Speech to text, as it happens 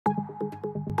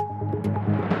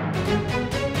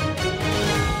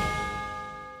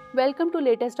Welcome to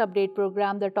latest update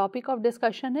program. The topic of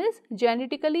discussion is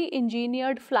genetically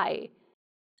engineered fly.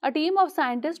 A team of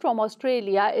scientists from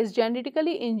Australia is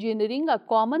genetically engineering a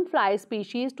common fly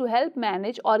species to help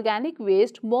manage organic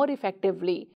waste more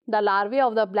effectively. The larvae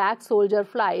of the black soldier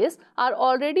flies are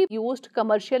already used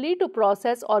commercially to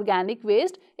process organic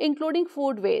waste, including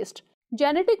food waste.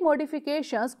 Genetic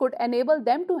modifications could enable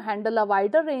them to handle a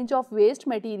wider range of waste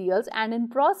materials and in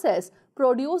process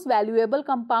produce valuable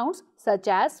compounds such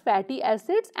as fatty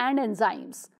acids and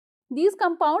enzymes. These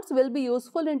compounds will be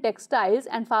useful in textiles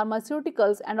and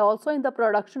pharmaceuticals and also in the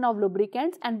production of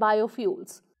lubricants and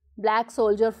biofuels. Black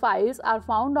soldier flies are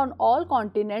found on all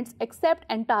continents except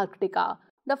Antarctica.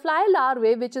 The fly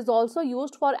larvae, which is also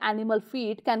used for animal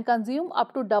feed, can consume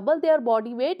up to double their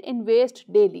body weight in waste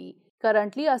daily.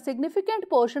 Currently, a significant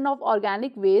portion of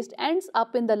organic waste ends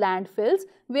up in the landfills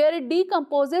where it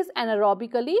decomposes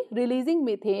anaerobically, releasing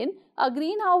methane, a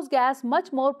greenhouse gas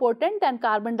much more potent than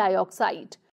carbon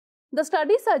dioxide. The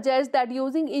study suggests that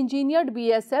using engineered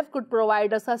BSF could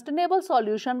provide a sustainable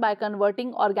solution by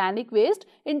converting organic waste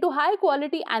into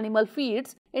high-quality animal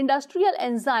feeds, industrial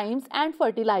enzymes, and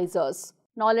fertilizers.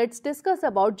 Now let's discuss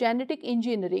about genetic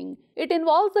engineering. It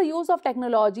involves the use of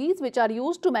technologies which are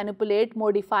used to manipulate,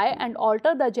 modify, and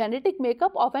alter the genetic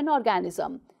makeup of an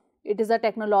organism. It is a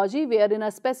technology wherein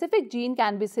a specific gene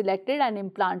can be selected and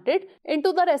implanted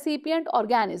into the recipient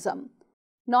organism.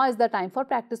 Now is the time for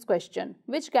practice question.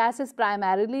 Which gas is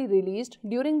primarily released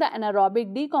during the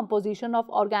anaerobic decomposition of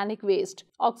organic waste?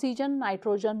 Oxygen,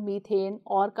 nitrogen, methane,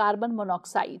 or carbon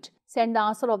monoxide? Send the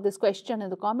answer of this question in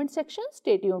the comment section.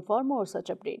 Stay tuned for more such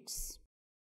updates.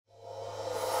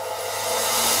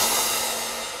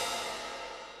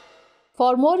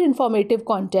 For more informative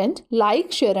content,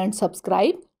 like, share and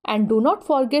subscribe, and do not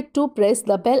forget to press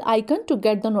the bell icon to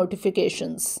get the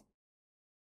notifications.